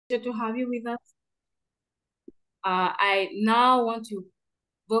Pleasure to have you with us. I now want to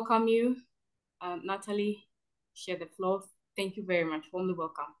welcome you, Natalie. Share the floor. Thank you very much. Warmly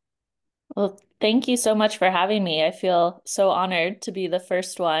welcome. Well, thank you so much for having me. I feel so honored to be the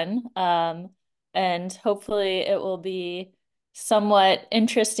first one. And hopefully it will be somewhat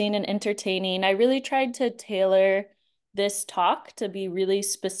interesting and entertaining. I really tried to tailor this talk to be really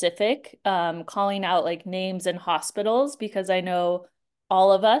specific, calling out like names and hospitals because I know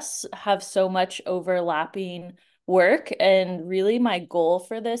all of us have so much overlapping work. And really, my goal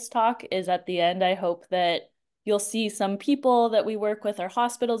for this talk is at the end, I hope that you'll see some people that we work with or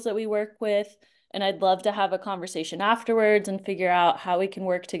hospitals that we work with. And I'd love to have a conversation afterwards and figure out how we can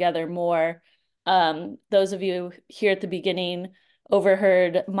work together more. Those of you here at the beginning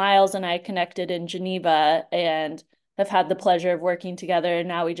overheard Miles and I connected in Geneva and have had the pleasure of working together. And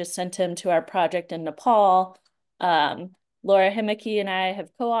now we just sent him to our project in Nepal. Laura Himaki and I have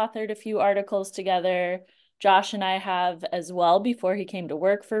co-authored a few articles together. Josh and I have as well before he came to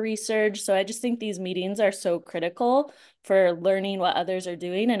work for Resurge. So I just think these meetings are so critical for learning what others are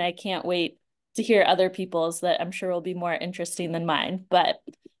doing. And I can't wait to hear other people's that I'm sure will be more interesting than mine. But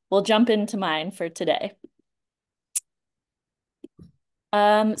we'll jump into mine for today.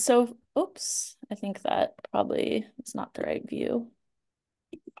 Oops, I think that probably is not the right view.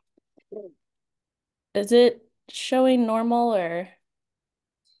 Is it showing normal or?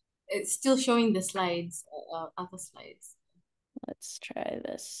 It's still showing the slides, other slides. Let's try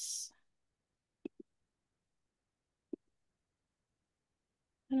this.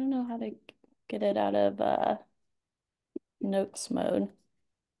 I don't know how to get it out of notes mode.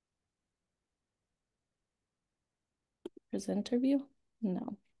 Presenter view?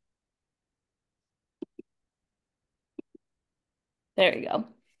 No. There you go.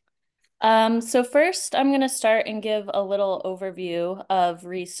 So first, I'm going to start and give a little overview of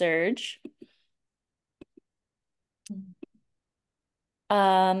Resurge.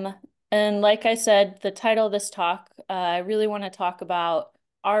 Um, and like I said, the title of this talk, I really want to talk about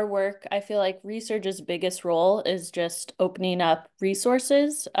our work. I feel like Resurge's biggest role is just opening up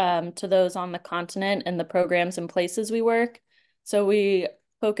resources to those on the continent and the programs and places we work. So we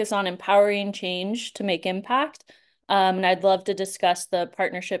focus on empowering change to make impact. And I'd love to discuss the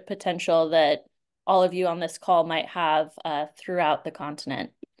partnership potential that all of you on this call might have throughout the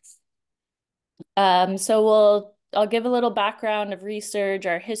continent. I'll give a little background of Resurge,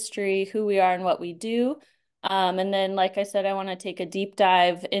 our history, who we are and what we do. And then, like I said, I want to take a deep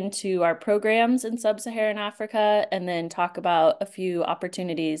dive into our programs in Sub-Saharan Africa and then talk about a few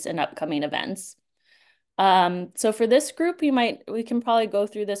opportunities and upcoming events. So for this group, we can probably go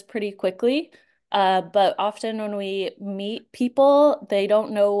through this pretty quickly. But often when we meet people, they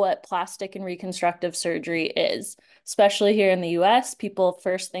don't know what plastic and reconstructive surgery is. Especially here in the US, people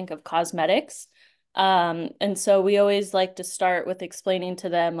first think of cosmetics. And so we always like to start with explaining to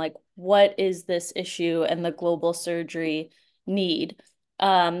them, like, what is this issue and the global surgery need?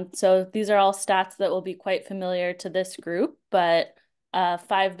 So these are all stats that will be quite familiar to this group, but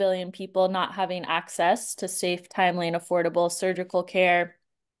 5 billion people not having access to safe, timely, and affordable surgical care,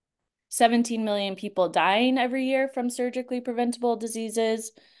 17 million people dying every year from surgically preventable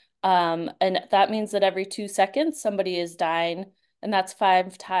diseases. And that means that every 2 seconds, somebody is dying. And that's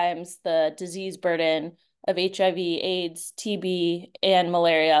 5 times the disease burden of HIV, AIDS, TB, and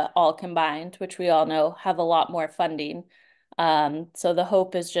malaria all combined, which we all know have a lot more funding. So the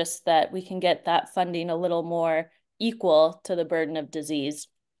hope is just that we can get that funding a little more equal to the burden of disease.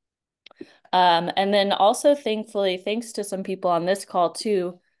 And then also, thankfully, thanks to some people on this call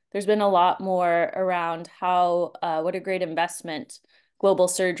too, there's been a lot more around how what a great investment global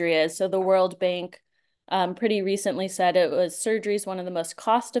surgery is. So the World Bank pretty recently said surgery is one of the most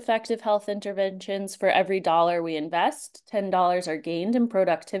cost-effective health interventions. For every dollar we invest, $10 are gained in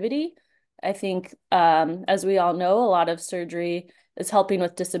productivity. I think, as we all know, a lot of surgery is helping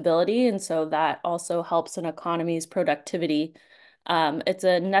with disability, and so that also helps an economy's productivity. It's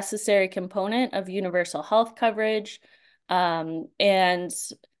a necessary component of universal health coverage, and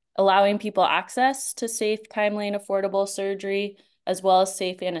allowing people access to safe, timely, and affordable surgery, as well as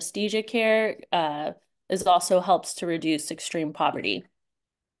safe anesthesia care, is also helps to reduce extreme poverty.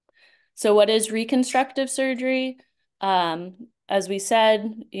 So what is reconstructive surgery? As we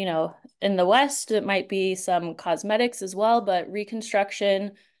said, in the West, it might be some cosmetics as well, but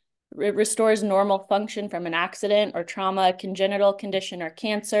reconstruction, it restores normal function from an accident or trauma, congenital condition, or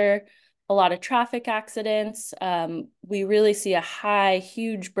cancer. A lot of traffic accidents. We really see a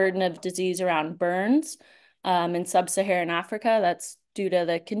huge burden of disease around burns in Sub-Saharan Africa. That's due to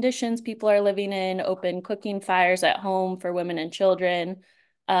the conditions people are living in, open cooking fires at home for women and children.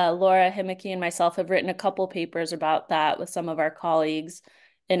 Laura Himiki and myself have written a couple papers about that with some of our colleagues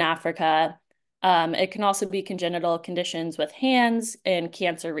in Africa. It can also be congenital conditions with hands and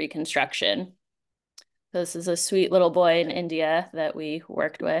cancer reconstruction. This is a sweet little boy in India that we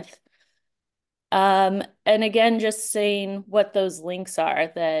worked with. And again, just saying what those links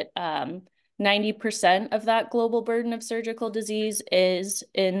are, that 90% of that global burden of surgical disease is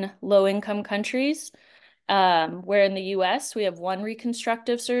in low-income countries, where in the US, we have one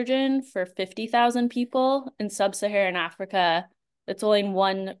reconstructive surgeon for 50,000 people. In Sub-Saharan Africa, it's only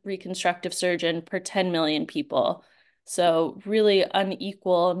one reconstructive surgeon per 10 million people. So really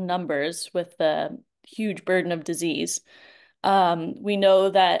unequal numbers with the huge burden of disease. We know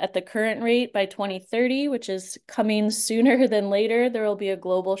that at the current rate by 2030, which is coming sooner than later, there will be a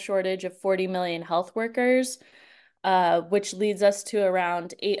global shortage of 40 million health workers, which leads us to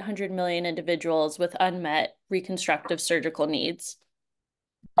around 800 million individuals with unmet reconstructive surgical needs.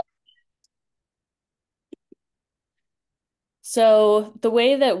 So the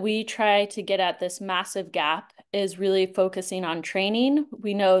way that we try to get at this massive gap is really focusing on training.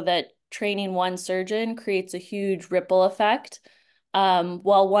 We know that training one surgeon creates a huge ripple effect.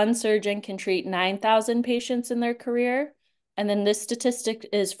 While one surgeon can treat 9,000 patients in their career, and then this statistic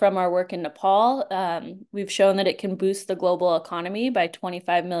is from our work in Nepal. We've shown that it can boost the global economy by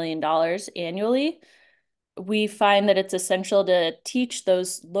 $25 million annually. We find that it's essential to teach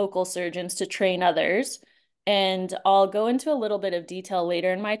those local surgeons to train others. And I'll go into a little bit of detail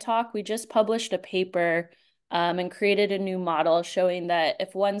later in my talk. We just published a paper and created a new model showing that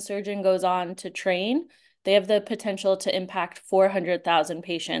if one surgeon goes on to train, they have the potential to impact 400,000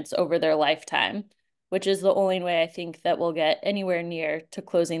 patients over their lifetime, which is the only way I think that we'll get anywhere near to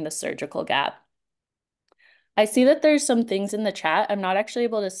closing the surgical gap. I see that there's some things in the chat. I'm not actually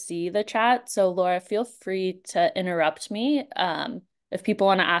able to see the chat. So Laura, feel free to interrupt me if people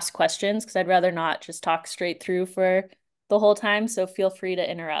want to ask questions, because I'd rather not just talk straight through for the whole time. So feel free to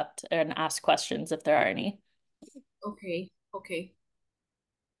interrupt and ask questions if there are any. Okay.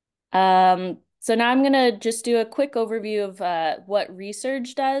 So now I'm going to just do a quick overview of what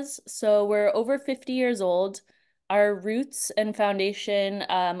Resurge does. So we're over 50 years old. Our roots and foundation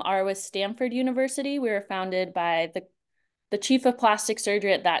are with Stanford University. We were founded by the chief of plastic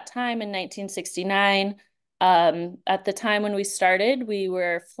surgery at that time in 1969. At the time when we started, we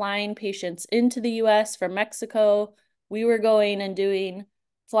were flying patients into the US from Mexico. We were going and doing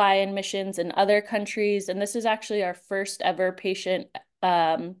fly-in missions in other countries. And this is actually our first ever patient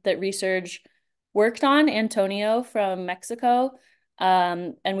that Resurge worked on, Antonio from Mexico.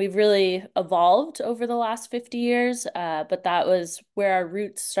 And we've really evolved over the last 50 years, but that was where our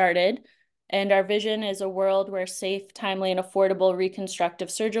roots started. And our vision is a world where safe, timely, and affordable reconstructive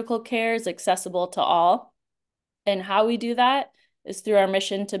surgical care is accessible to all. And how we do that is through our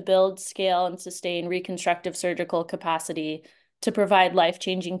mission to build, scale, and sustain reconstructive surgical capacity to provide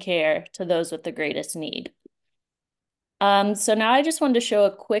life-changing care to those with the greatest need. So now I just wanted to show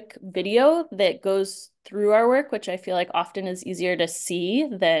a quick video that goes through our work, which I feel like often is easier to see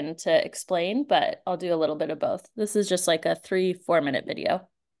than to explain, but I'll do a little bit of both. This is just like a 3-4 minute video.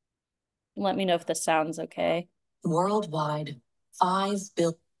 Let me know if this sounds okay. Worldwide, 5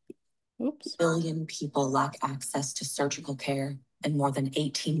 billion people lack access to surgical care, and more than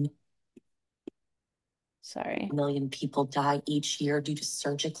 18 million people die each year due to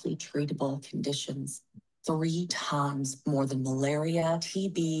surgically treatable conditions. 3 times more than malaria,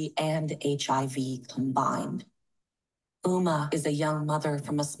 TB, and HIV combined. Uma is a young mother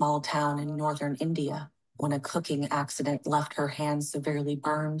from a small town in northern India. When a cooking accident left her hands severely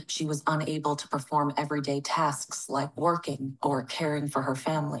burned, she was unable to perform everyday tasks like working or caring for her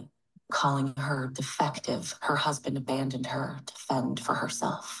family. Calling her defective, her husband abandoned her to fend for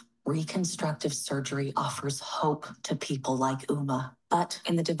herself. Reconstructive surgery offers hope to people like Uma. But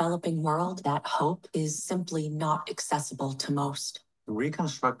in the developing world, that hope is simply not accessible to most.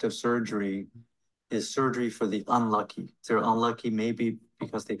 Reconstructive surgery is surgery for the unlucky. They're unlucky maybe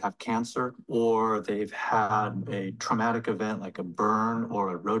because they have cancer or they've had a traumatic event like a burn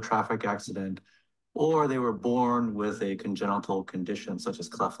or a road traffic accident, or they were born with a congenital condition such as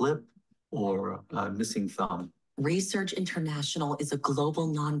cleft lip or a missing thumb. Resurge International is a global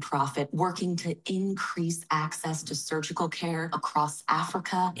nonprofit working to increase access to surgical care across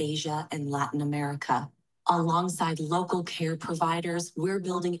Africa, Asia, and Latin America. Alongside local care providers, we're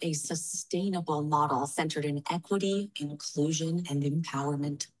building a sustainable model centered in equity, inclusion, and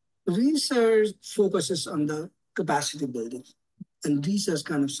empowerment. Research focuses on the capacity building, and research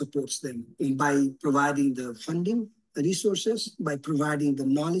kind of supports them by providing the funding, the resources, by providing the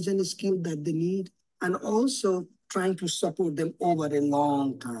knowledge and skill that they need, and also trying to support them over a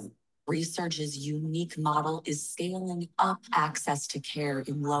long time. Resurge's unique model is scaling up access to care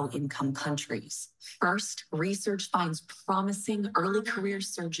in low-income countries. First, Resurge finds promising early career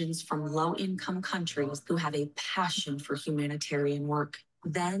surgeons from low-income countries who have a passion for humanitarian work.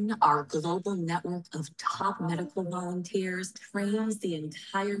 Then, our global network of top medical volunteers trains the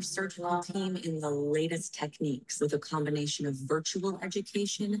entire surgical team in the latest techniques with a combination of virtual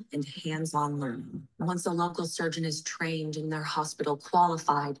education and hands-on learning. Once a local surgeon is trained and their hospital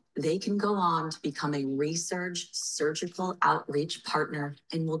qualified, they can go on to become a Resurge surgical outreach partner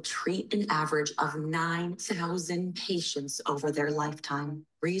and will treat an average of 9,000 patients over their lifetime.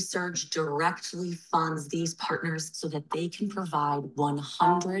 Resurge directly funds these partners so that they can provide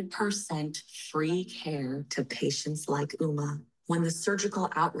 100% free care to patients like Uma. When the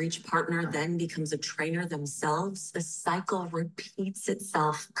surgical outreach partner then becomes a trainer themselves, the cycle repeats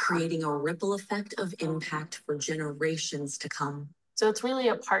itself, creating a ripple effect of impact for generations to come. So it's really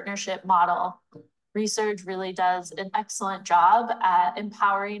a partnership model. Resurge really does an excellent job at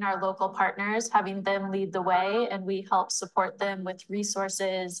empowering our local partners, having them lead the way, and we help support them with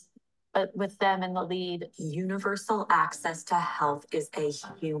resources, but with them in the lead. Universal access to health is a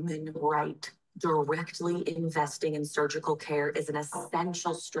human right. Directly investing in surgical care is an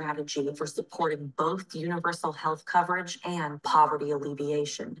essential strategy for supporting both universal health coverage and poverty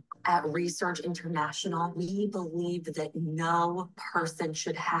alleviation. At Resurge International, we believe that no person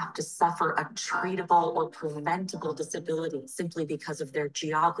should have to suffer a treatable or preventable disability simply because of their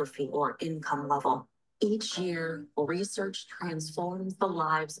geography or income level. Each year, Resurge transforms the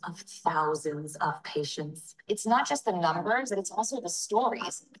lives of thousands of patients. It's not just the numbers, but it's also the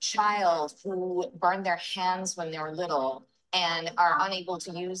stories. A child who burned their hands when they were little and are unable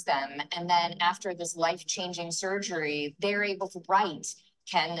to use them. And then after this life-changing surgery, they're able to write,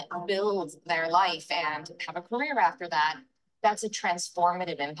 can build their life and have a career after that. That's a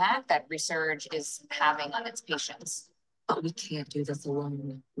transformative impact that Resurge is having on its patients. But we can't do this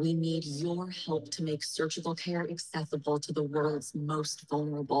alone. We need your help to make surgical care accessible to the world's most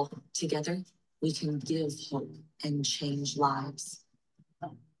vulnerable. Together, we can give hope and change lives.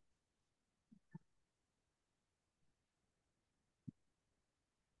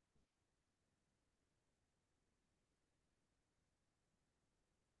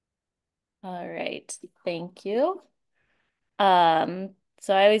 All right, thank you.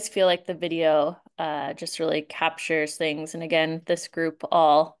 So I always feel like the video just really captures things. And again, this group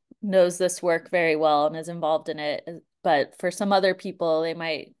all knows this work very well and is involved in it. But for some other people, they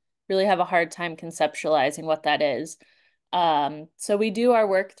might really have a hard time conceptualizing what that is. So we do our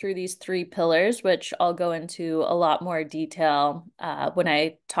work through these 3 pillars, which I'll go into a lot more detail when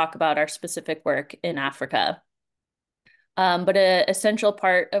I talk about our specific work in Africa. But an essential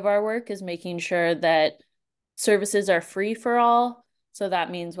part of our work is making sure that services are free for all. So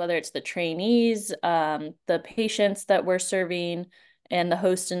that means whether it's the trainees, the patients that we're serving, and the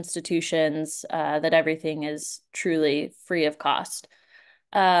host institutions, that everything is truly free of cost.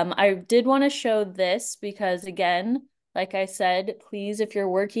 I did want to show this because, again, like I said, please, if you're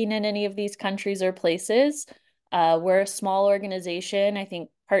working in any of these countries or places, we're a small organization. I think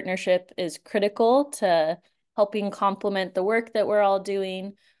partnership is critical to helping complement the work that we're all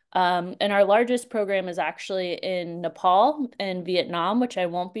doing. And our largest program is actually in Nepal and Vietnam, which I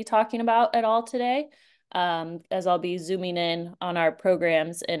won't be talking about at all today, as I'll be zooming in on our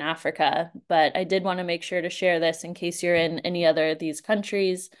programs in Africa. But I did want to make sure to share this in case you're in any other of these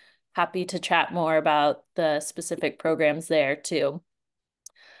countries. Happy to chat more about the specific programs there too.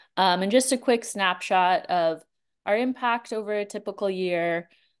 And just a quick snapshot of our impact over a typical year.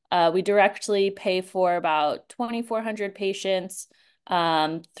 We directly pay for about 2,400 patients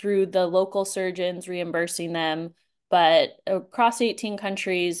through the local surgeons reimbursing them, but across 18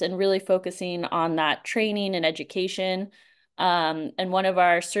 countries and really focusing on that training and education. And one of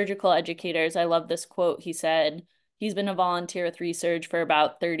our surgical educators, I love this quote, he said, he's been a volunteer with Resurge for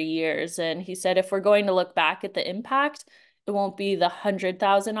about 30 years. And he said, if we're going to look back at the impact, it won't be the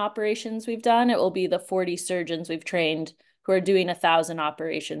 100,000 operations we've done, it will be the 40 surgeons we've trained who are doing 1,000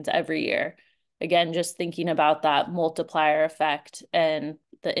 operations every year. Again, just thinking about that multiplier effect and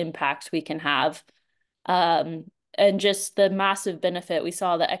the impact we can have. And just the massive benefit. We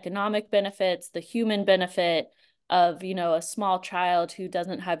saw the economic benefits, the human benefit of, you know, a small child who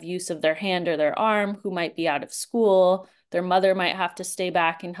doesn't have use of their hand or their arm, who might be out of school, their mother might have to stay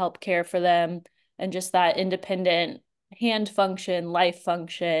back and help care for them, and just that independent hand function, life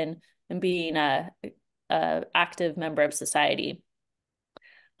function, and being a active member of society.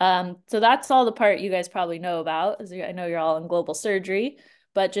 So that's all the part you guys probably know about, as I know you're all in global surgery.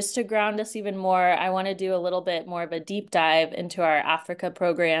 But just to ground us even more, I want to do a little bit more of a deep dive into our Africa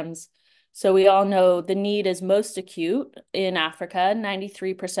programs. So we all know the need is most acute in Africa.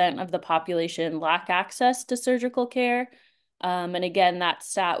 93% of the population lack access to surgical care. And again, that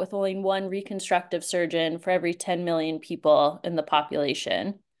stat with only one reconstructive surgeon for every 10 million people in the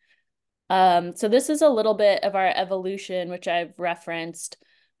population. So this is a little bit of our evolution, which I've referenced.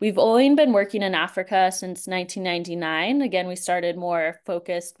 We've only been working in Africa since 1999. Again, we started more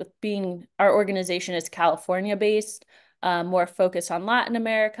focused with our organization is California-based, more focused on Latin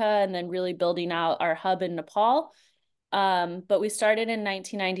America, and then really building out our hub in Nepal. But we started in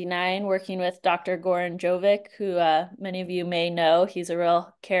 1999 working with Dr. Goran Jovic, who many of you may know. He's a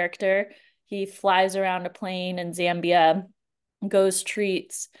real character. He flies around a plane in Zambia,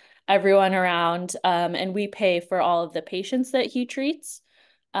 treats everyone around, and we pay for all of the patients that he treats.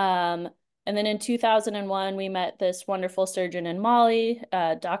 And then in 2001, we met this wonderful surgeon in Mali,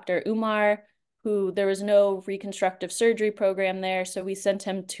 Dr. Umar, who there was no reconstructive surgery program there. So we sent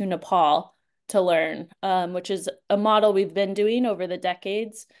him to Nepal to learn, which is a model we've been doing over the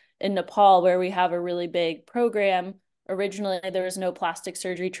decades in Nepal, where we have a really big program. Originally, there was no plastic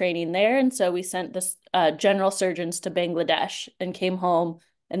surgery training there. And so we sent this general surgeons to Bangladesh and came home,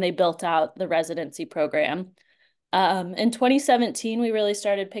 and they built out the residency program. In 2017, we really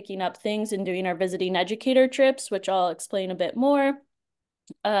started picking up things and doing our visiting educator trips, which I'll explain a bit more.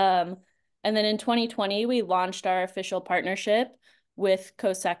 And then in 2020, we launched our official partnership with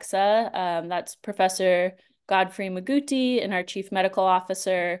COSEXA. That's Professor Godfrey Maguti and our Chief Medical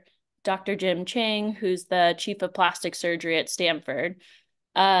Officer, Dr. Jim Chang, who's the Chief of Plastic Surgery at Stanford.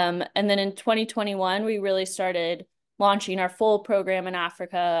 And then in 2021, we really started launching our full program in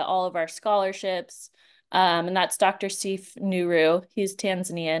Africa, all of our scholarships. And that's Dr. Sif Nuru. He's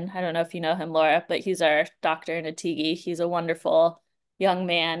Tanzanian. I don't know if you know him, Laura, but he's our doctor in Atigi. He's a wonderful young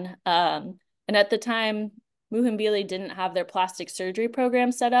man. And at the time, Muhimbili didn't have their plastic surgery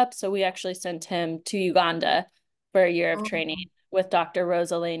program set up, so we actually sent him to Uganda for a year of training with Dr.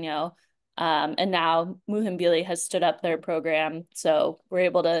 Rosa Leño. And now Muhimbili has stood up their program, so we're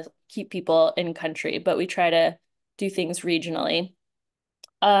able to keep people in country, but we try to do things regionally.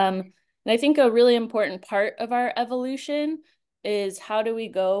 And I think a really important part of our evolution is how do we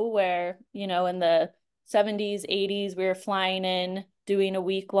go where, in the 70s, 80s, we were flying in, doing a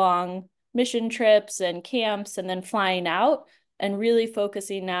week-long mission trips and camps, and then flying out, and really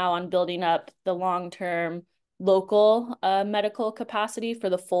focusing now on building up the long-term local medical capacity for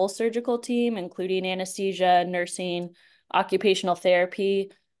the full surgical team, including anesthesia, nursing, occupational therapy.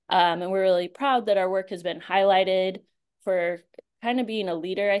 And we're really proud that our work has been highlighted for kind of being a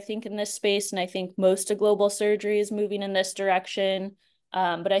leader, I think, in this space. And I think most of global surgery is moving in this direction.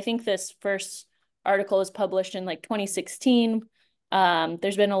 But I think this first article was published in like 2016.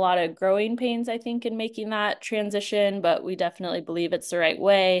 There's been a lot of growing pains, I think, in making that transition, but we definitely believe it's the right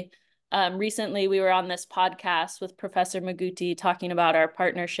way. Recently, we were on this podcast with Professor Maguti talking about our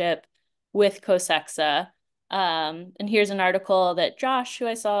partnership with COSEXA. And here's an article that Josh, who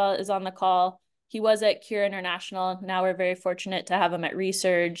I saw is on the call, he was at Cure International. Now we're very fortunate to have him at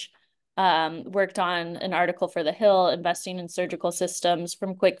Resurge. Worked on an article for The Hill, investing in surgical systems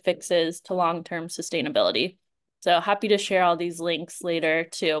from quick fixes to long-term sustainability. So happy to share all these links later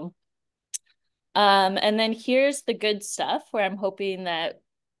too. And then here's the good stuff, where I'm hoping that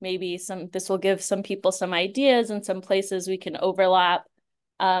maybe this will give some people some ideas and some places we can overlap.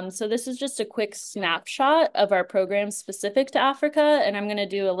 So this is just a quick snapshot of our programs specific to Africa, and I'm going to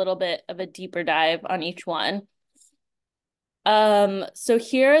do a little bit of a deeper dive on each one. So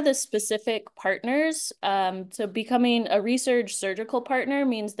here are the specific partners. So becoming a Resurge surgical partner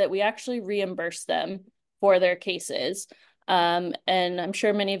means that we actually reimburse them for their cases. And I'm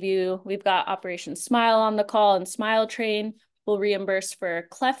sure many of you, we've got Operation Smile on the call, and Smile Train will reimburse for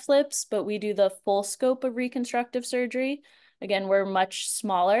cleft lips, but we do the full scope of reconstructive surgery. Again, we're much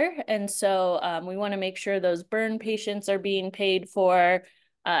smaller, and so we want to make sure those burn patients are being paid for,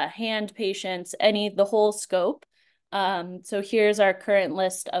 hand patients, the whole scope. So here's our current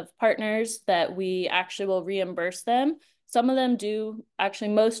list of partners that we actually will reimburse them. Some of them do actually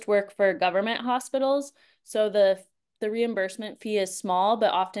most work for government hospitals, so the reimbursement fee is small,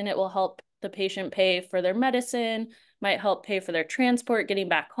 but often it will help the patient pay for their medicine, might help pay for their transport getting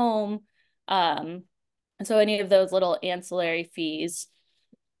back home. So any of those little ancillary fees.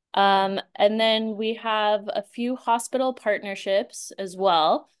 And then we have a few hospital partnerships as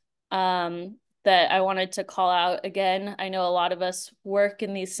well that I wanted to call out. Again, I know a lot of us work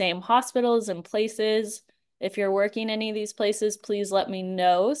in these same hospitals and places. If you're working any of these places, please let me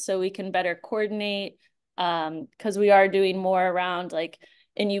know so we can better coordinate, because we are doing more around like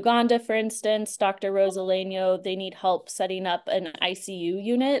In Uganda, for instance, Dr. Rosaleno, they need help setting up an ICU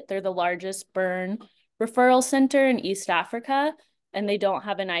unit. They're the largest burn referral center in East Africa, and they don't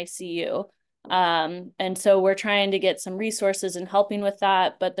have an ICU. And so we're trying to get some resources and helping with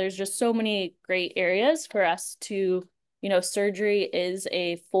that, but there's just so many great areas for us to, surgery is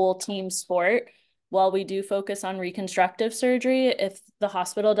a full team sport. While we do focus on reconstructive surgery, if the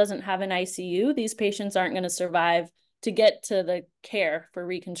hospital doesn't have an ICU, these patients aren't going to survive to get to the care for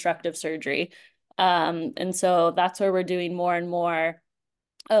reconstructive surgery. And so that's where we're doing more and more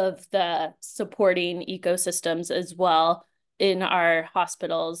of the supporting ecosystems as well in our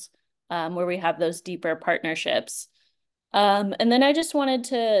hospitals, where we have those deeper partnerships. And then I just wanted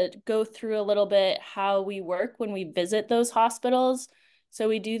to go through a little bit how we work when we visit those hospitals. So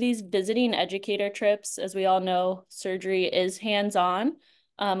we do these visiting educator trips. As we all know, surgery is hands-on.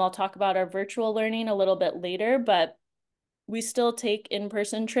 I'll talk about our virtual learning a little bit later, but we still take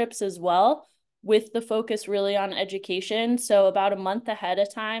in-person trips as well, with the focus really on education. So about a month ahead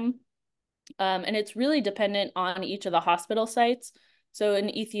of time. And it's really dependent on each of the hospital sites. So in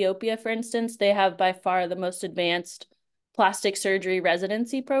Ethiopia, for instance, they have by far the most advanced plastic surgery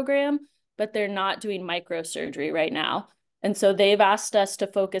residency program, but they're not doing microsurgery right now. And so they've asked us to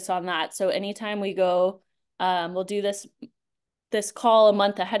focus on that. So anytime we go, we'll do this call a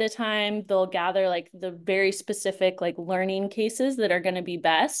month ahead of time. They'll gather like the very specific like learning cases that are going to be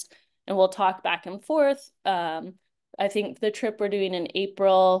best, and we'll talk back and forth. I think the trip we're doing in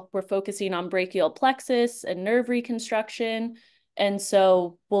April, we're focusing on brachial plexus and nerve reconstruction. And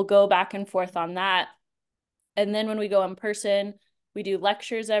so we'll go back and forth on that. And then when we go in person, we do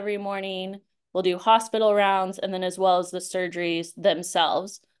lectures every morning. We'll do hospital rounds, and then as well as the surgeries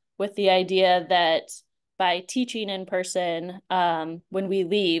themselves, with the idea that by teaching in person, when we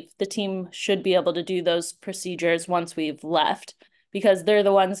leave, the team should be able to do those procedures once we've left, because they're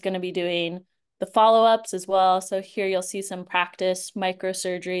the ones going to be doing the follow-ups as well. So here you'll see some practice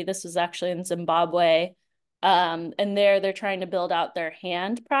microsurgery. This is actually in Zimbabwe. And they're trying to build out their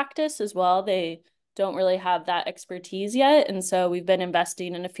hand practice as well. They don't really have that expertise yet. And so we've been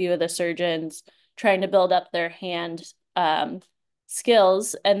investing in a few of the surgeons trying to build up their hand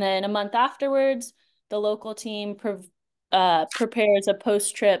skills. And then a month afterwards, the local team prepares a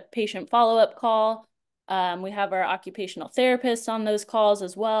post-trip patient follow-up call. We have our occupational therapists on those calls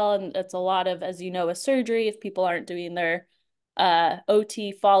as well. And it's a lot of, as you know, with surgery, if people aren't doing their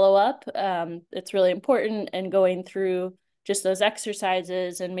OT follow-up, it's really important, and going through just those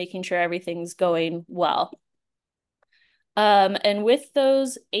exercises and making sure everything's going well. And with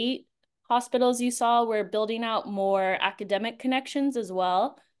those 8 hospitals you saw, we're building out more academic connections as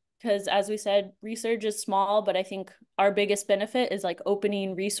well, because as we said, Resurge is small, but I think our biggest benefit is like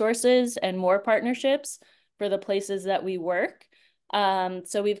opening resources and more partnerships for the places that we work.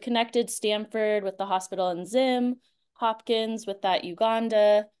 So we've connected Stanford with the hospital in Zim, Hopkins with that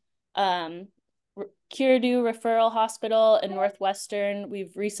Uganda, Kirudu Referral Hospital in Northwestern.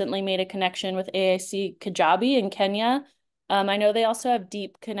 We've recently made a connection with AIC Kajabi in Kenya. I know they also have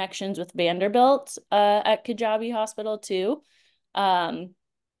deep connections with Vanderbilt at Kajabi Hospital too.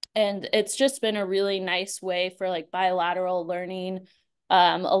 And it's just been a really nice way for like bilateral learning.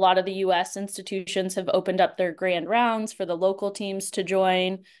 A lot of the US institutions have opened up their grand rounds for the local teams to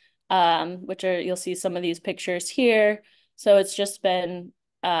join, which are, you'll see some of these pictures here. So it's just been,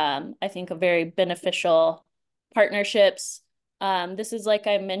 I think, a very beneficial partnerships. This is, like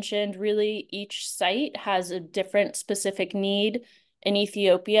I mentioned, really each site has a different specific need. In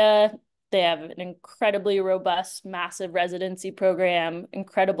Ethiopia, they have an incredibly robust, massive residency program,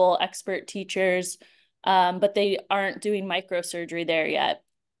 incredible expert teachers, but they aren't doing microsurgery there yet.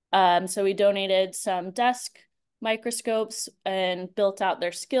 So we donated some desk microscopes and built out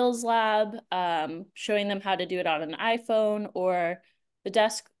their skills lab, showing them how to do it on an iPhone or the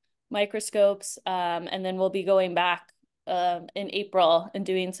desk microscopes. And then we'll be going back in April and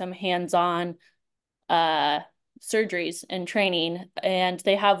doing some hands-on surgeries and training. And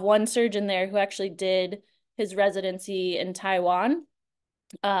they have one surgeon there who actually did his residency in Taiwan.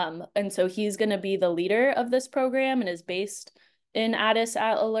 And so he's going to be the leader of this program and is based in Addis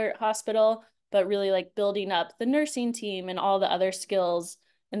at Alert Hospital, but really like building up the nursing team and all the other skills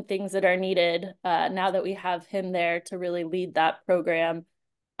and things that are needed now that we have him there to really lead that program,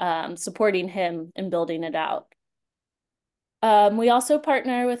 supporting him and building it out. We also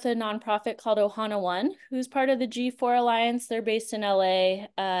partner with a nonprofit called Ohana One, who's part of the G4 Alliance. They're based in LA,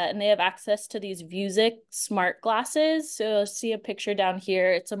 and they have access to these Vuzix smart glasses. So you'll see a picture down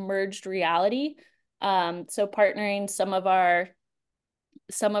here. It's emerged reality. So partnering some of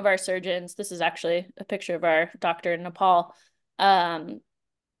our surgeons, this is actually a picture of our doctor in Nepal,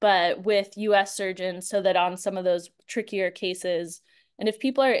 but with US surgeons, so that on some of those trickier cases, and if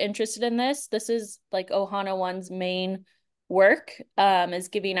people are interested in this, this is like Ohana One's main work, is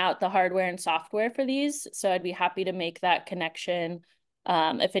giving out the hardware and software for these. So I'd be happy to make that connection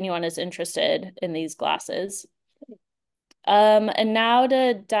if anyone is interested in these glasses. And now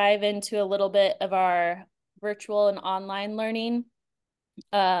to dive into a little bit of our virtual and online learning.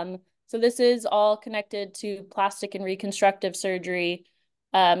 So this is all connected to plastic and reconstructive surgery.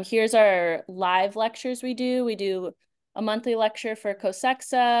 Here's our live lectures we do. We do a monthly lecture for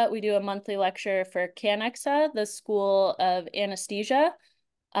COSEXA. We do a monthly lecture for CANEXA, the School of Anesthesia.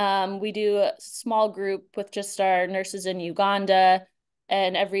 We do a small group with just our nurses in Uganda.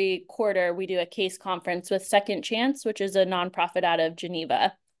 And every quarter, we do a case conference with Second Chance, which is a nonprofit out of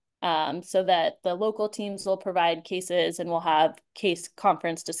Geneva, so that the local teams will provide cases and we'll have case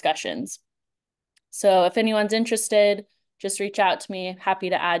conference discussions. So if anyone's interested, just reach out to me. Happy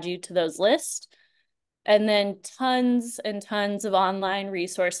to add you to those lists. And then tons and tons of online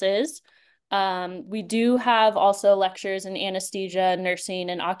resources. We do have also lectures in anesthesia, nursing,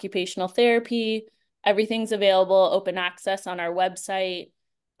 and occupational therapy. Everything's available, open access on our website.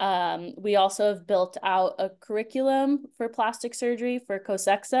 We also have built out a curriculum for plastic surgery for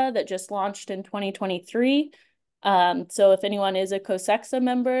COSEXA that just launched in 2023. So if anyone is a COSEXA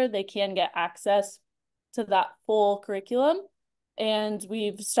member, they can get access to that full curriculum. And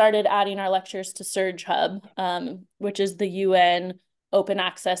we've started adding our lectures to Surge Hub, which is the UN open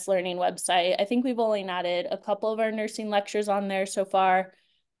access learning website. I think we've only added a couple of our nursing lectures on there so far.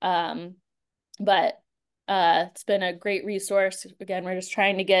 But it's been a great resource. Again, we're just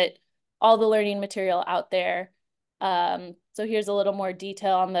trying to get all the learning material out there. So here's a little more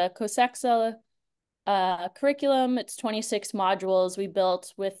detail on the COSEXA curriculum. It's 26 modules we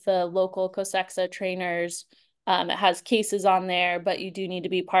built with the local COSEXA trainers. It has cases on there, but you do need to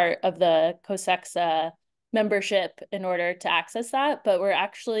be part of the COSEXA membership in order to access that. But we're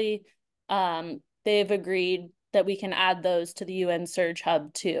actually, they've agreed that we can add those to the UN Surge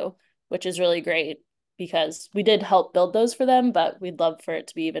Hub too, which is really great because we did help build those for them, but we'd love for it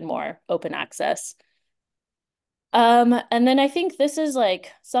to be even more open access. And then I think this is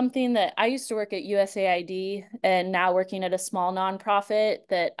like something that I used to work at USAID and now working at a small nonprofit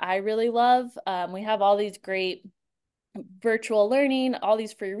that I really love. We have all these great virtual learning, all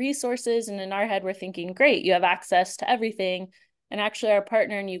these free resources. And in our head, we're thinking, great, you have access to everything. And actually our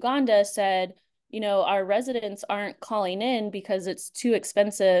partner in Uganda said, you know, our residents aren't calling in because it's too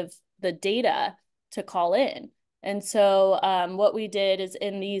expensive, the data to call in. And so what we did is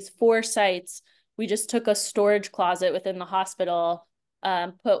in these 4 sites, we just took a storage closet within the hospital,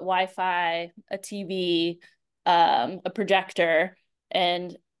 put Wi-Fi, a TV, a projector,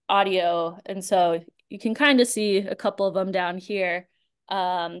 and audio. And so you can kind of see a couple of them down here,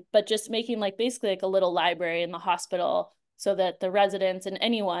 but just making like basically like a little library in the hospital so that the residents and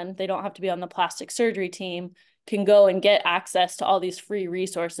anyone, they don't have to be on the plastic surgery team, can go and get access to all these free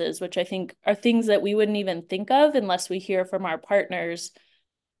resources, which I think are things that we wouldn't even think of unless we hear from our partners.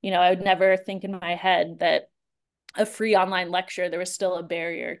 You know, I would never think in my head that a free online lecture, there was still a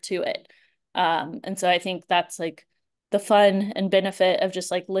barrier to it. And so I think that's like the fun and benefit of just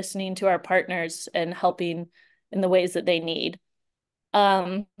like listening to our partners and helping in the ways that they need.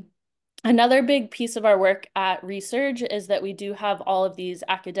 Another big piece of our work at Resurge is that we do have all of these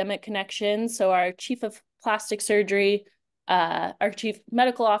academic connections. So our chief of plastic surgery, our chief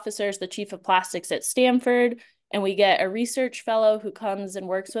medical officer is the chief of plastics at Stanford, and we get a research fellow who comes and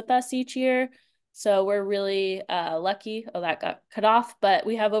works with us each year. So we're really lucky. Oh, that got cut off, but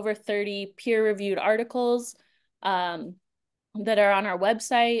we have over 30 peer-reviewed articles that are on our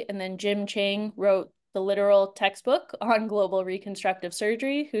website. And then Jim Chang wrote the literal textbook on global reconstructive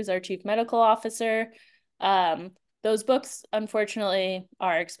surgery, who's our chief medical officer. Those books, unfortunately,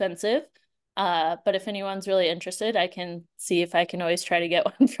 are expensive. But if anyone's really interested, I can see if I can always try to get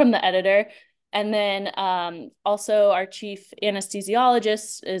one from the editor. And then also our chief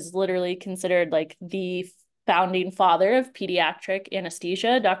anesthesiologist is literally considered like the founding father of pediatric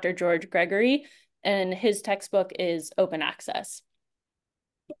anesthesia, Dr. George Gregory, and his textbook is open access.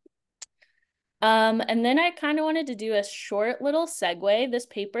 And then I kind of wanted to do a short little segue. This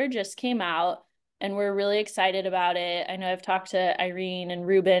paper just came out and we're really excited about it. I know I've talked to Irene and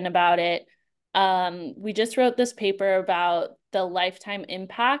Ruben about it. We just wrote this paper about the lifetime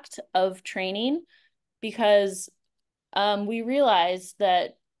impact of training because we realized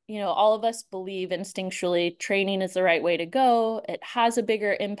that, you know, all of us believe instinctually training is the right way to go. It has a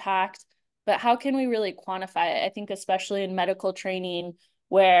bigger impact, but how can we really quantify it? I think especially in medical training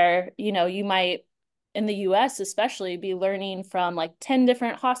where, you know, you might in the US especially be learning from like 10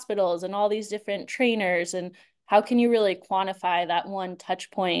 different hospitals and all these different trainers, and how can you really quantify that one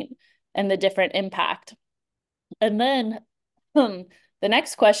touch point and the different impact? And then the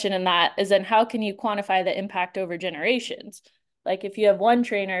next question in that is then how can you quantify the impact over generations? Like if you have one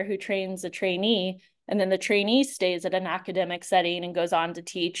trainer who trains a trainee and then the trainee stays at an academic setting and goes on to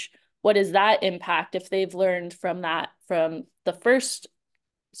teach, what is that impact if they've learned from that from the first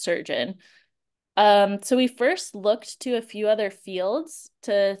surgeon? So we first looked to a few other fields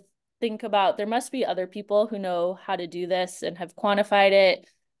to think about, there must be other people who know how to do this and have quantified it.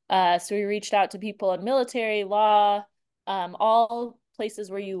 So we reached out to people in military, law, all places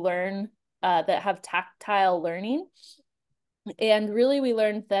where you learn that have tactile learning. And really, we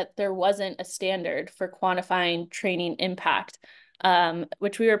learned that there wasn't a standard for quantifying training impact,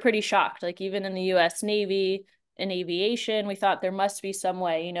 which we were pretty shocked. Like even in the US Navy, in aviation, we thought there must be some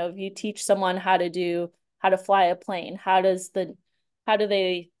way, you know, if you teach someone how to fly a plane, how do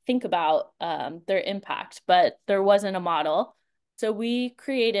they think about their impact? But there wasn't a model. So we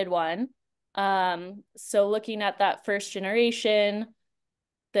created one. So looking at that first generation,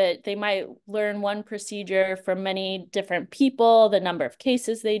 that they might learn one procedure from many different people, the number of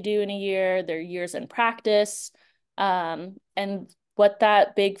cases they do in a year, their years in practice. And what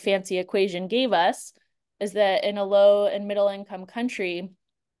that big fancy equation gave us is that in a low and middle income country,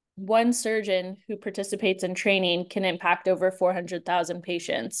 one surgeon who participates in training can impact over 400,000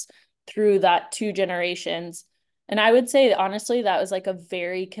 patients through that 2 generations. And I would say, honestly, that was like a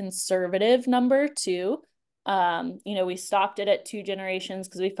very conservative number too. You know, we stopped it at 2 generations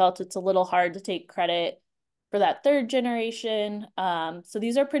because we felt it's a little hard to take credit for that 3rd generation. So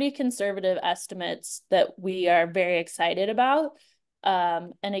these are pretty conservative estimates that we are very excited about.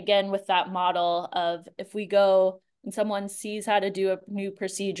 And again, with that model of if we go and someone sees how to do a new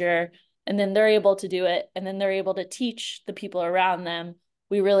procedure and then they're able to do it and then they're able to teach the people around them,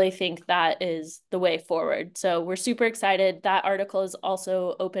 we really think that is the way forward. So we're super excited. That article is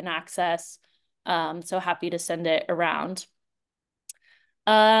also open access. So happy to send it around.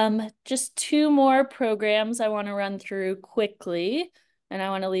 Just 2 more programs I want to run through quickly, and I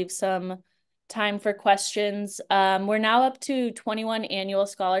want to leave some time for questions. We're now up to 21 annual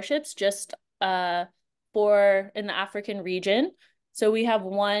scholarships just for in the African region. So we have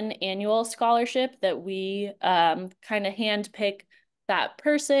 1 annual scholarship that we kind of handpick that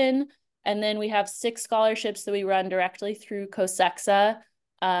person. And then we have 6 scholarships that we run directly through COSEXA.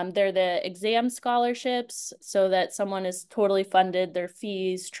 They're the exam scholarships so that someone is totally funded their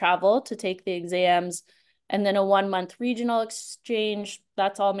fees, travel to take the exams, and then a 1-month regional exchange.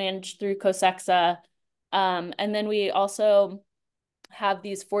 That's all managed through COSEXA. And then we also have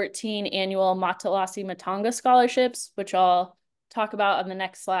these 14 annual Matalasi Matanga scholarships, which I'll talk about on the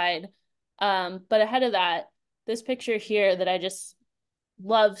next slide. But ahead of that, this picture here that I just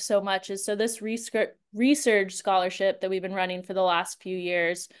love so much is, so this Resurge scholarship that we've been running for the last few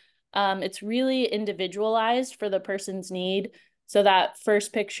years, it's really individualized for the person's need. So that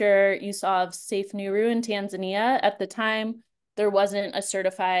first picture you saw of Safe Nuru in Tanzania, at the time, there wasn't a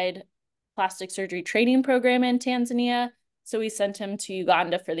certified plastic surgery training program in Tanzania. So we sent him to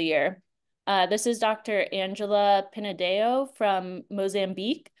Uganda for the year. This is Dr. Angela Pinadeo from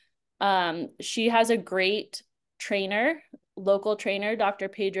Mozambique. She has a great trainer, local trainer, Dr.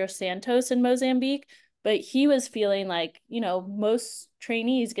 Pedro Santos in Mozambique, but he was feeling like, you know, most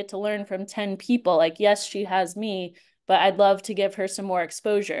trainees get to learn from 10 people. Like, yes, she has me, but I'd love to give her some more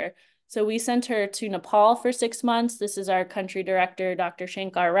exposure. So we sent her to Nepal for 6 months. This is our country director, Dr.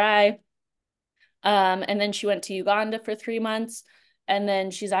 Shankar Rai. And then she went to Uganda for 3 months. And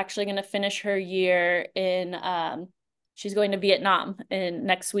then she's actually going to finish her year in, she's going to Vietnam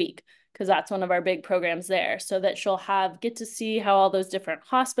next week, because that's one of our big programs there, so that she'll get to see how all those different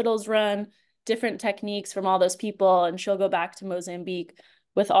hospitals run, different techniques from all those people, and she'll go back to Mozambique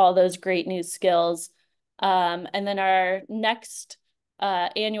with all those great new skills. And then our next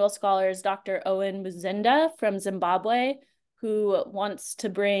annual scholar is Dr. Owen Muzinda from Zimbabwe, who wants to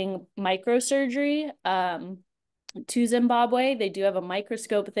bring microsurgery to Zimbabwe. They do have a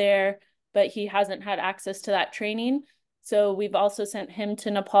microscope there, but he hasn't had access to that training. So we've also sent him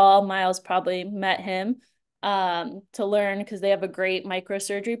to Nepal. Miles probably met him to learn, because they have a great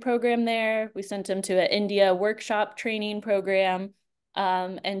microsurgery program there. We sent him to an India workshop training program,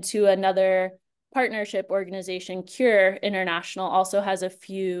 and to another partnership organization, Cure International, also has a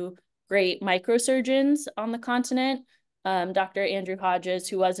few great microsurgeons on the continent. Dr. Andrew Hodges,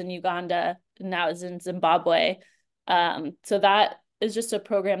 who was in Uganda and now is in Zimbabwe. So that is just a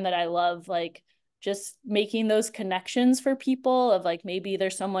program that I love. Like, just making those connections for people of like, maybe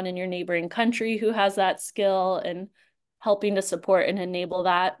there's someone in your neighboring country who has that skill, and helping to support and enable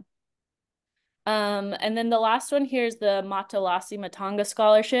that. And then the last one here is the Matalasi Matanga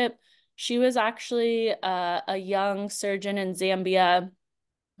Scholarship. She was actually a young surgeon in Zambia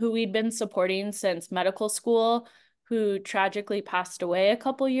who we'd been supporting since medical school, who tragically passed away a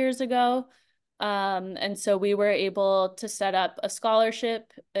couple years ago. And so we were able to set up a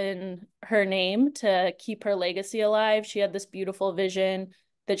scholarship in her name to keep her legacy alive. She had this beautiful vision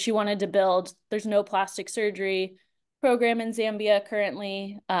that she wanted to build. There's no plastic surgery program in Zambia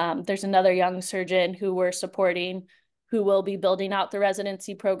currently. There's another young surgeon who we're supporting who will be building out the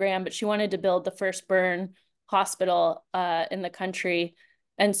residency program, but she wanted to build the first burn hospital in the country.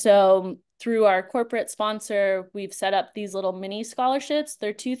 And so through our corporate sponsor, we've set up these little mini scholarships.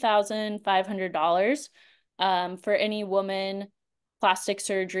 They're $2,500 for any woman plastic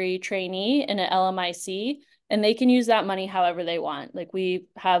surgery trainee in an LMIC. And they can use that money however they want. Like, we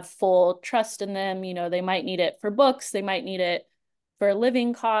have full trust in them. You know, they might need it for books. They might need it for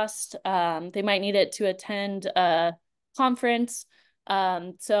living cost. They might need it to attend a conference.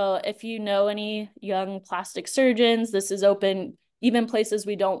 So if you know any young plastic surgeons, this is open, even places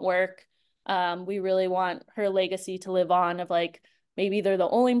we don't work. We really want her legacy to live on, of like, maybe they're the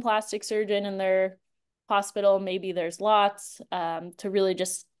only plastic surgeon in their hospital, maybe there's lots, to really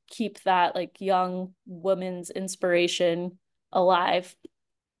just keep that like young woman's inspiration alive.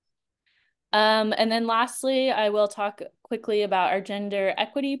 And then lastly, I will talk quickly about our gender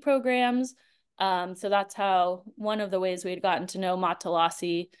equity programs. So that's how one of the ways we'd gotten to know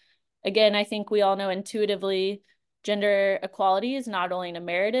Matalasi. Again, I think we all know intuitively gender equality is not only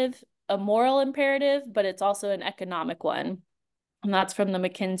a moral imperative, but it's also an economic one. And that's from the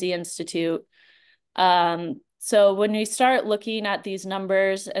McKinsey Institute. So when we start looking at these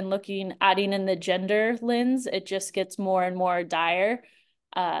numbers and adding in the gender lens, it just gets more and more dire.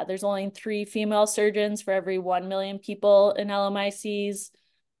 There's only 3 female surgeons for every 1 million people in LMICs.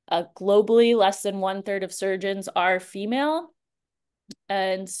 Globally, less than 1/3 of surgeons are female.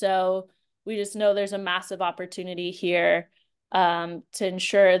 And so we just know there's a massive opportunity here to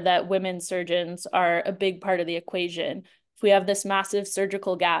ensure that women surgeons are a big part of the equation. If we have this massive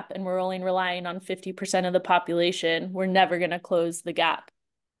surgical gap and we're only relying on 50% of the population, we're never going to close the gap.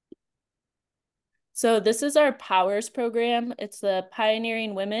 So this is our POWERS program. It's the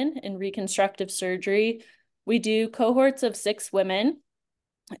Pioneering Women in Reconstructive Surgery. We do cohorts of 6 women,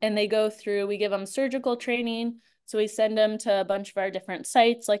 and they go through, we give them surgical training. So we send them to a bunch of our different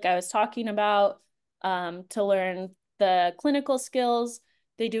sites, like I was talking about, to learn the clinical skills.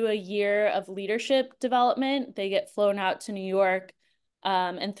 They do a year of leadership development. They get flown out to New York,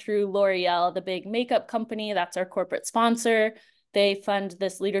 and through L'Oreal, the big makeup company, that's our corporate sponsor, they fund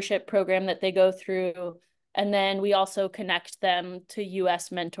this leadership program that they go through. And then we also connect them to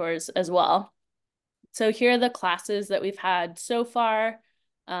US mentors as well. So here are the classes that we've had so far.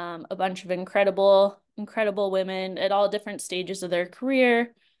 A bunch of incredible women at all different stages of their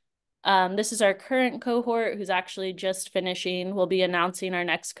career. This is our current cohort who's actually just finishing. We'll be announcing our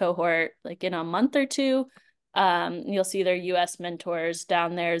next cohort like in a month or two. You'll see their US mentors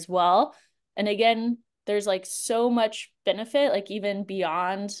down there as well. And again, there's like so much benefit, like even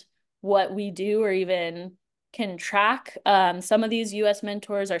beyond what we do or even can track. Some of these US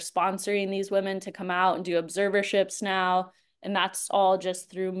mentors are sponsoring these women to come out and do observerships now. And that's all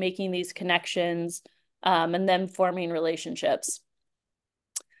just through making these connections and then forming relationships.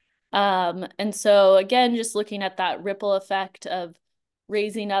 And so again, just looking at that ripple effect of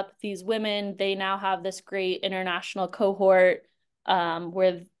raising up these women, they now have this great international cohort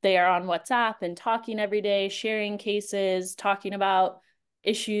where they are on WhatsApp and talking every day, sharing cases, talking about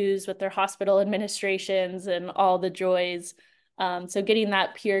issues with their hospital administrations and all the joys. So getting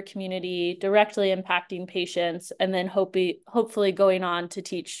that peer community directly impacting patients, and then hopefully going on to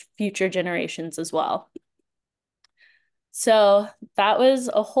teach future generations as well. So that was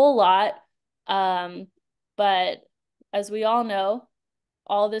a whole lot. But as we all know,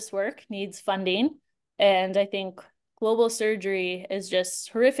 all this work needs funding. And I think global surgery is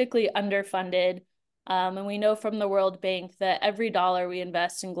just horrifically underfunded. And we know from the World Bank that every dollar we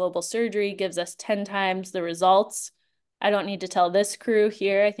invest in global surgery gives us 10 times the results. I don't need to tell this crew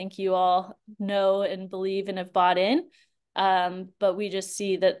here. I think you all know and believe and have bought in. But we just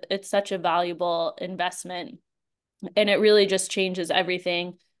see that it's such a valuable investment. And it really just changes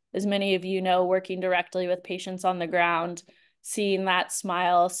everything. As many of you know, working directly with patients on the ground, seeing that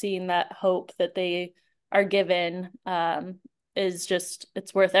smile, seeing that hope that they are given is just,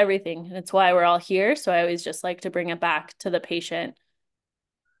 it's worth everything. And it's why we're all here. So I always just like to bring it back to the patient.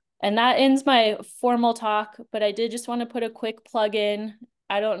 And that ends my formal talk, but I did just want to put a quick plug in.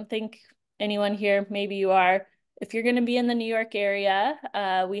 I don't think anyone here, maybe you are, if you're going to be in the New York area,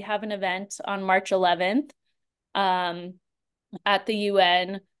 we have an event on March 11th at the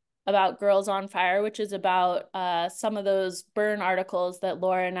UN about Girls on Fire, which is about some of those burn articles that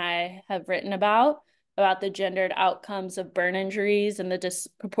Laura and I have written about the gendered outcomes of burn injuries and the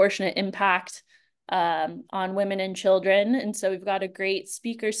disproportionate impact on women and children. And so we've got a great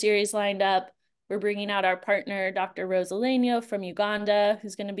speaker series lined up. We're bringing out our partner, Dr. Rosaleno from Uganda,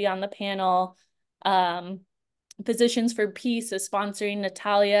 who's going to be on the panel. Physicians for Peace is sponsoring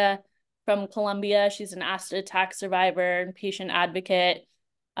Natalia from Colombia. She's an acid attack survivor and patient advocate.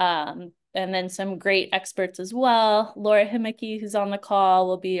 And then some great experts as well. Laura Himmicky, who's on the call,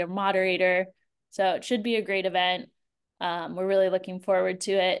 will be a moderator. So it should be a great event. We're really looking forward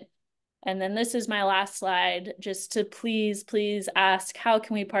to it. And then this is my last slide, just to please ask, how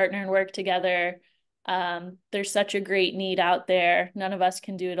can we partner and work together? There's such a great need out there. None of us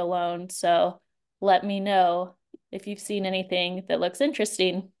can do it alone. So let me know if you've seen anything that looks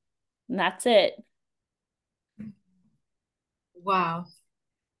interesting. And that's it. Wow.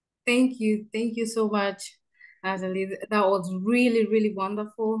 Thank you. Thank you so much, Natalie. That was really, really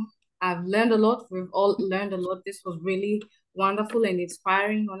wonderful. I've learned a lot. We've all learned a lot. This was really wonderful and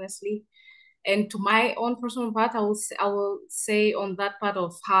inspiring, honestly. And to my own personal part, I will say on that part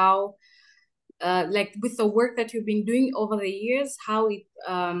of how, like with the work that you've been doing over the years, how it,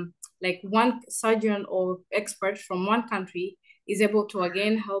 like one surgeon or expert from one country is able to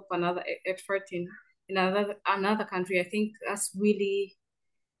again help another expert in another country. I think that's really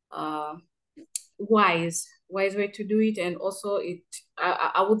wise way to do it. And also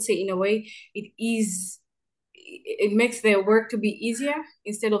I would say in a way it makes their work to be easier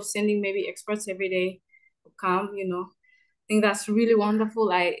instead of sending maybe experts every day to come, I think that's really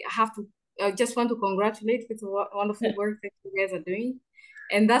wonderful. I just want to congratulate with the wonderful work that you guys are doing.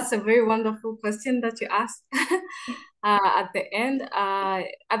 And that's a very wonderful question that you asked. At the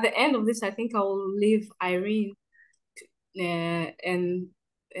end of this, I think I will leave Irene and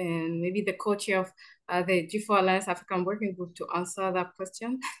maybe the co-chair of the G4 Alliance African Working Group to answer that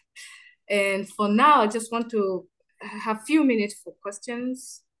question. And for now, I just want to have a few minutes for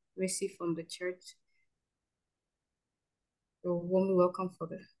questions received from the church. You're warmly welcome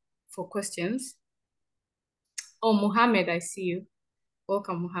for questions. Oh, Mohammed, I see you.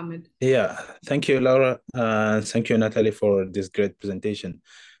 Welcome, Mohammed. Yeah, thank you, Laura. Thank you, Natalie, for this great presentation.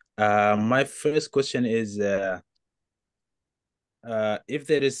 My first question is, if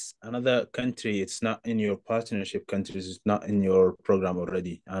there is another country, it's not in your partnership countries, it's not in your program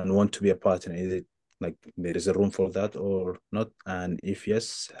already, and want to be a partner, is it like there is a room for that or not? And if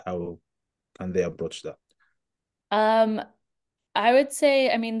yes, how can they approach that? I would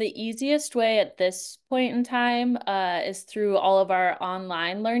say, I mean, the easiest way at this point in time is through all of our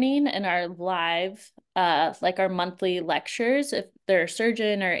online learning and our live, like our monthly lectures, if they're a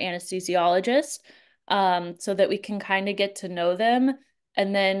surgeon or anesthesiologist, so that we can kind of get to know them.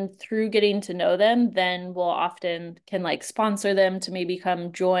 And then through getting to know them, then we'll often can like sponsor them to maybe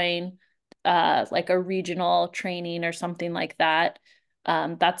come join like a regional training or something like that.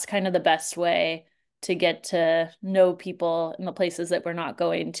 That's kind of the best way to get to know people in the places that we're not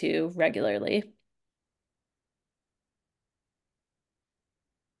going to regularly.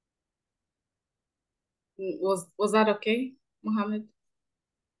 Was that okay, Mohammed?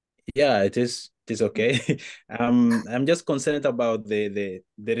 Yeah, it is okay. I'm just concerned about the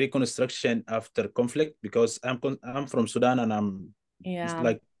reconstruction after conflict, because I'm from Sudan, and it's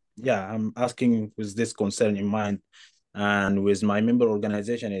like, yeah, I'm asking with this concern in mind, and with my member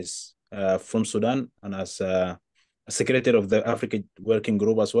organization is from Sudan, and as a secretary of the Africa Working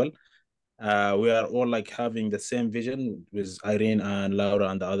Group as well. We are all like having the same vision with Irene and Laura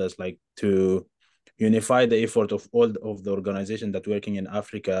and the others, like to unify the effort of all of the organization that working in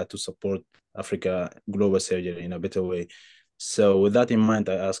Africa to support Africa global surgery in a better way. So with that in mind,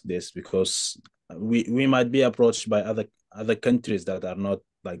 I ask this because we might be approached by other countries that are not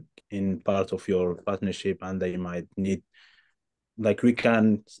like in part of your partnership, and they might need, like, we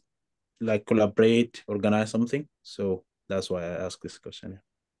can like collaborate, organize something. So that's why I ask this question.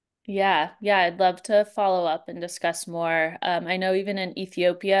 Yeah, I'd love to follow up and discuss more. I know even in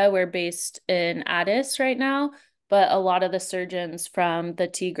Ethiopia, we're based in Addis right now, but a lot of the surgeons from the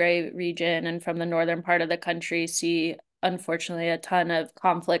Tigray region and from the northern part of the country see, unfortunately, a ton of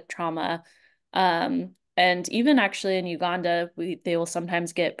conflict trauma. And even actually in Uganda, they will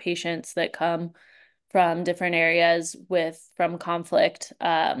sometimes get patients that come from different areas from conflict.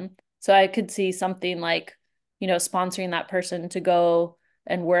 So I could see something like, sponsoring that person to go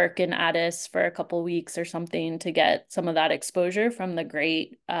and work in Addis for a couple weeks or something to get some of that exposure from the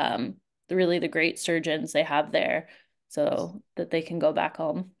great, really the great surgeons they have there, so that they can go back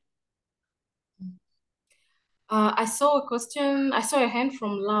home. I saw a question. I saw a hand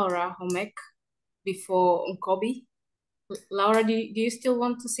from Laura Homek before Nkobi. Laura, do you still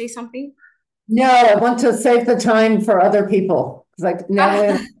want to say something? No, I want to save the time for other people because I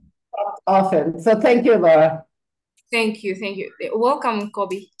never talk often. So thank you, Laura. Thank you. Welcome,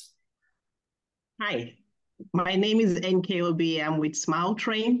 Nkobi. Hi, my name is NKOB. I'm with Smile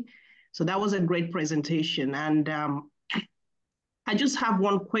Train. So that was a great presentation. And I just have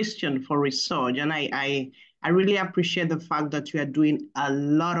one question for Resurge. And I really appreciate the fact that you are doing a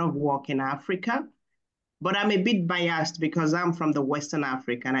lot of work in Africa. But I'm a bit biased because I'm from the Western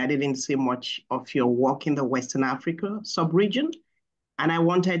Africa and I didn't see much of your work in the Western Africa sub-region. And I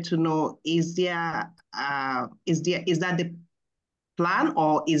wanted to know, is that the plan,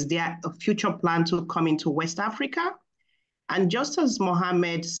 or is there a future plan to come into West Africa? And just as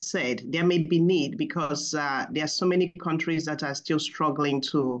Mohammed said, there may be need because there are so many countries that are still struggling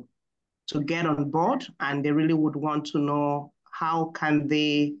to get on board, and they really would want to know how can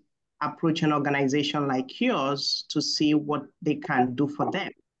they approach an organization like yours to see what they can do for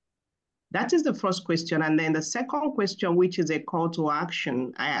them. That is the first question. And then the second question, which is a call to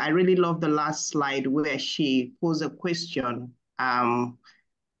action. I really love the last slide where she posed a question.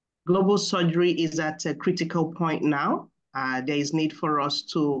 Global surgery is at a critical point now. There is need for us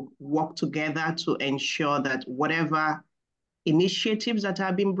to work together to ensure that whatever initiatives that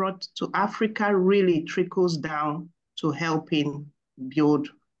have been brought to Africa really trickles down to helping build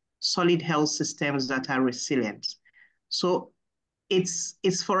solid health systems that are resilient. So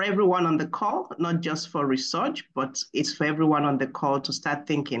it's for everyone on the call, not just for Resurge, but it's for everyone on the call to start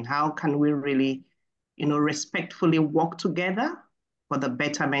thinking, how can we really, respectfully work together for the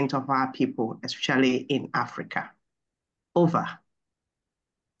betterment of our people, especially in Africa. Over.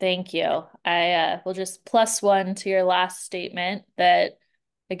 Thank you. I will just +1 to your last statement that,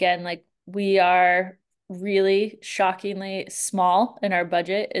 again, like, we are really shockingly small and our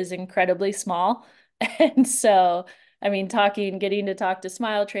budget is incredibly small. And so, I mean, getting to talk to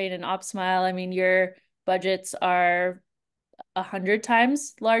Smile Train and OpSmile, I mean, your budgets are 100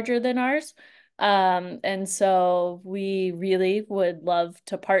 times larger than ours. And so we really would love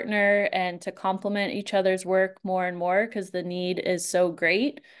to partner and to complement each other's work more and more because the need is so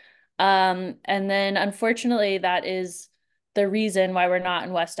great. And then unfortunately, that is the reason why we're not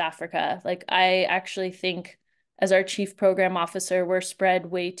in West Africa. Like, I actually think as our chief program officer, we're spread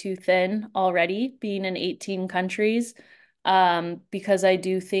way too thin already, being in 18 countries, because I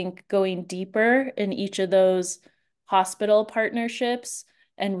do think going deeper in each of those hospital partnerships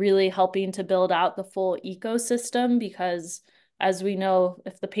and really helping to build out the full ecosystem, because as we know,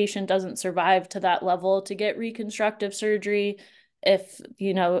 if the patient doesn't survive to that level to get reconstructive surgery, if,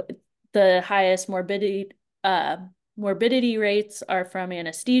 the highest morbidity rates are from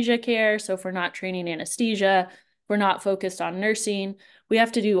anesthesia care. So if we're not training anesthesia, we're not focused on nursing, we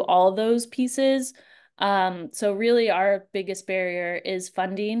have to do all those pieces. So really our biggest barrier is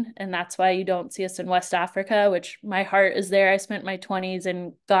funding. And that's why you don't see us in West Africa, which my heart is there. I spent my 20s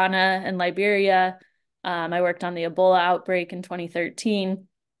in Ghana and Liberia. I worked on the Ebola outbreak in 2013.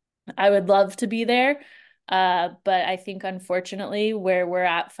 I would love to be there. But I think unfortunately where we're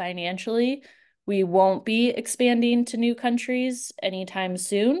at financially, we won't be expanding to new countries anytime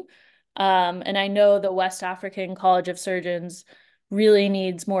soon. And I know the West African College of Surgeons really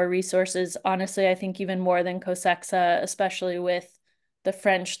needs more resources. Honestly, I think even more than COSEXA, especially with the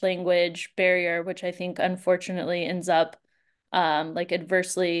French language barrier, which I think unfortunately ends up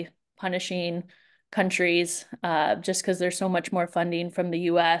adversely punishing countries just because there's so much more funding from the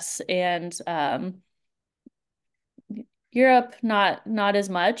US and Europe, not as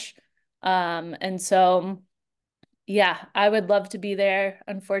much. And so, yeah, I would love to be there.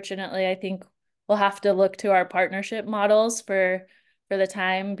 Unfortunately, I think we'll have to look to our partnership models for the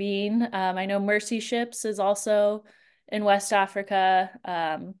time being. I know Mercy Ships is also in West Africa.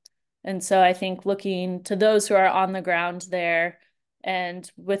 And so I think looking to those who are on the ground there, and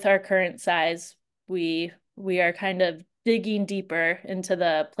with our current size, we are kind of digging deeper into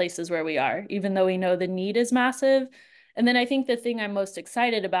the places where we are, even though we know the need is massive. And then I think the thing I'm most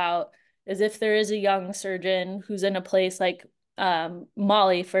excited about is if there is a young surgeon who's in a place like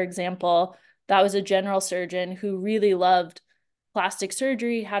Mali, for example, that was a general surgeon who really loved plastic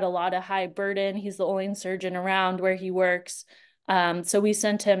surgery, had a lot of high burden. He's the only surgeon around where he works. So we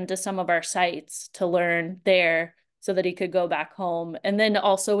sent him to some of our sites to learn there so that he could go back home. And then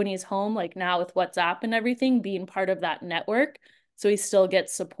also when he's home, like now with WhatsApp and everything, being part of that network So he still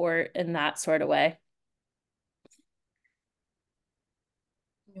gets support in that sort of way.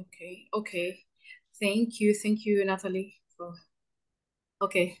 Okay. Thank you, Natalie.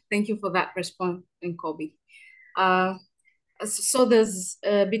 Thank you for that response, and Kobe. So there's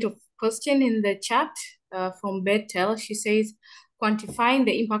a bit of question in the chat from Bethel. She says, quantifying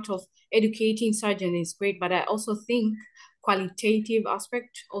the impact of educating surgeons is great, but I also think qualitative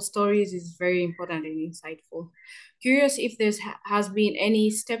aspect of stories is very important and insightful. Curious if has been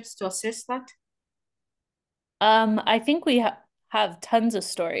any steps to assess that? I think we have tons of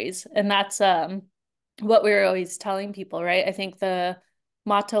stories, and that's what we're always telling people, right? I think the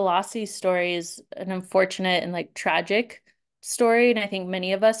Matalasi story is an unfortunate and like tragic story, and I think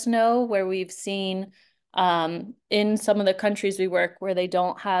many of us know where we've seen in some of the countries we work where they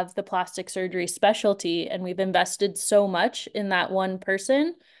don't have the plastic surgery specialty, and we've invested so much in that one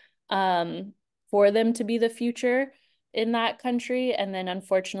person for them to be the future in that country, and then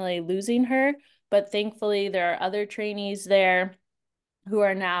unfortunately losing her. But thankfully, there are other trainees there who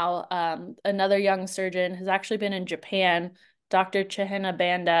are now another young surgeon has actually been in Japan, Dr. Chihena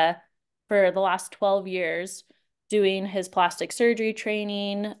Banda, for the last 12 years, doing his plastic surgery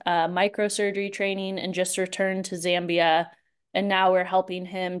training, microsurgery training, and just returned to Zambia. And now we're helping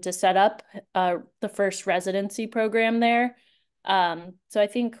him to set up the first residency program there. So I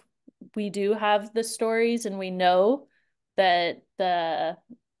think we do have the stories, and we know that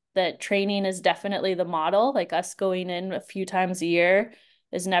that training is definitely the model. Like us going in a few times a year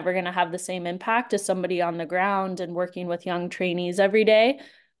is never going to have the same impact as somebody on the ground and working with young trainees every day.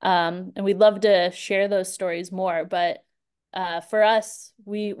 And we'd love to share those stories more, but for us,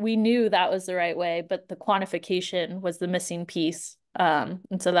 we knew that was the right way, but the quantification was the missing piece. And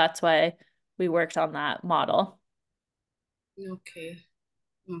so that's why we worked on that model. Okay.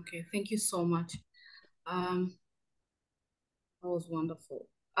 Thank you so much. That was wonderful.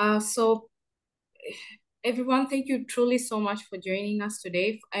 So everyone, thank you truly so much for joining us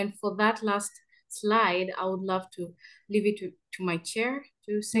today. And for that last slide, I would love to leave it to my chair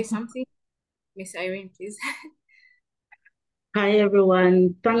to say something. Miss Irene, please. Hi,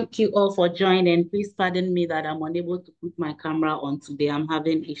 everyone. Thank you all for joining. Please pardon me that I'm unable to put my camera on today. I'm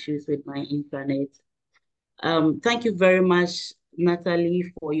having issues with my internet. Thank you very much,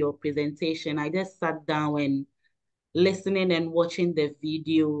 Natalie, for your presentation. I just sat down and listening and watching the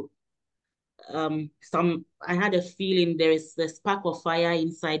video. I had a feeling there is a spark of fire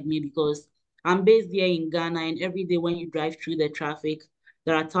inside me because I'm based here in Ghana, and every day when you drive through the traffic,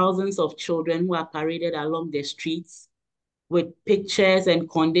 there are thousands of children who are paraded along the streets with pictures and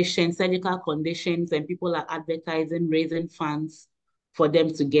conditions, surgical conditions, and people are advertising, raising funds for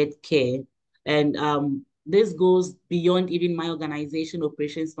them to get care. And this goes beyond even my organization,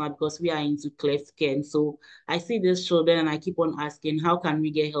 Operation Smart, because we are into cleft care. And so I see these children and I keep on asking, how can we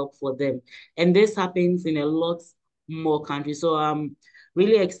get help for them? And this happens in a lot more countries. So I'm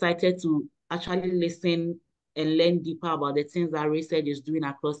really excited to actually listen and learn deeper about the things that Resurge is doing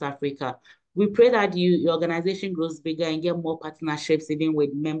across Africa. We pray that your organization grows bigger and get more partnerships even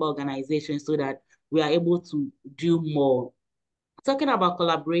with member organizations so that we are able to do more. Talking about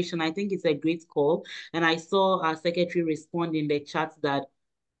collaboration, I think it's a great call. And I saw our secretary respond in the chat that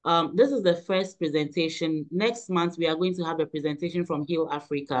this is the first presentation. Next month, we are going to have a presentation from Heal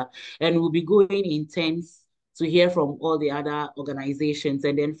Africa, and we'll be going intense to hear from all the other organizations.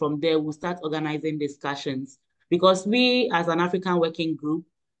 And then from there, we'll start organizing discussions because we, as an African working group,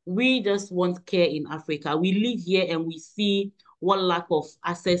 we just want care in Africa. We live here and we see what lack of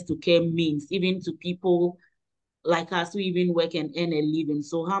access to care means, even to people like us who even work and earn a living.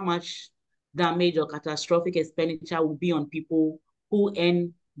 So how much damage or catastrophic expenditure will be on people who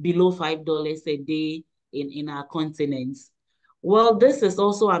earn below $5 a day in our continents? Well, this is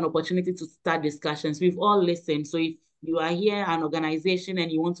also an opportunity to start discussions. We've all listened. So if you are here, an organization,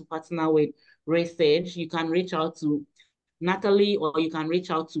 and you want to partner with Resurge, you can reach out to Natalie or you can reach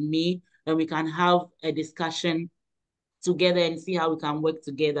out to me and we can have a discussion together and see how we can work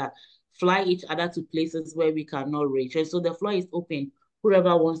together, fly each other to places where we cannot reach. And so the floor is open.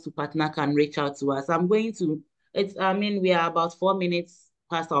 Whoever wants to partner can reach out to us. We are about 4 minutes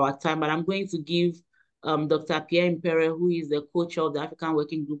past our time, but I'm going to give Dr. Pierre Impere, who is the coach of the African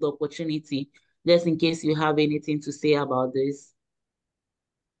Working Group, the opportunity, just in case you have anything to say about this.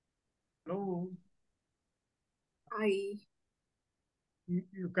 Hello. Hi.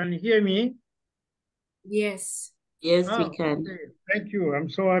 You can hear me? Yes. Yes, we can. Okay. Thank you. I'm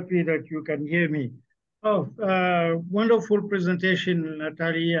so happy that you can hear me. Wonderful presentation,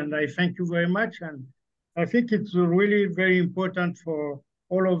 Natalie, and I thank you very much. And I think it's really very important for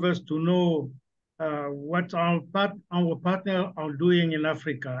all of us to know what our partner are doing in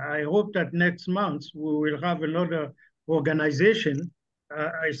Africa. I hope that next month we will have another organization.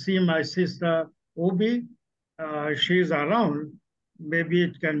 I see my sister Obi, she's around. Maybe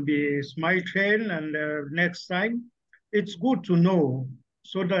it can be Smile Train, and next time. It's good to know,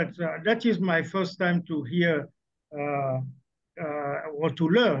 so that that is my first time to hear or to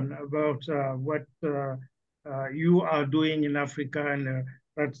learn about what you are doing in Africa, and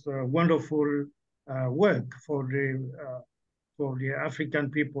that's wonderful work for the African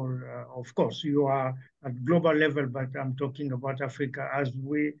people. Of course, you are at global level, but I'm talking about Africa as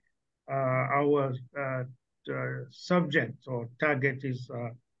we our subject or target is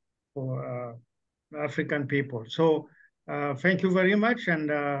for African people. So thank you very much, and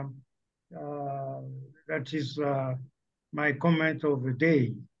that is my comment of the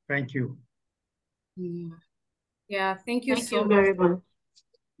day. Thank you. Yeah, thank you so much. Very much.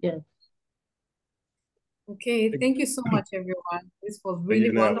 Yeah. Okay, thank you so much, everyone. This was really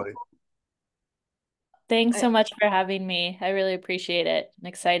wonderful. Thanks so much for having me. I really appreciate it. I'm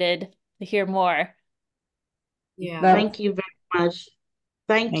excited to hear more. Yeah. Thank you very much.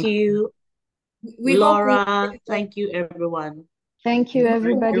 Thank you, Laura. Thank you, everyone. Thank you,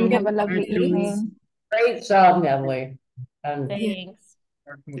 everybody. Have a lovely evening. Great job, Natalie. And thanks.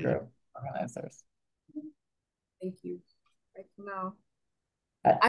 Group organizers. Thank you. Bye for now.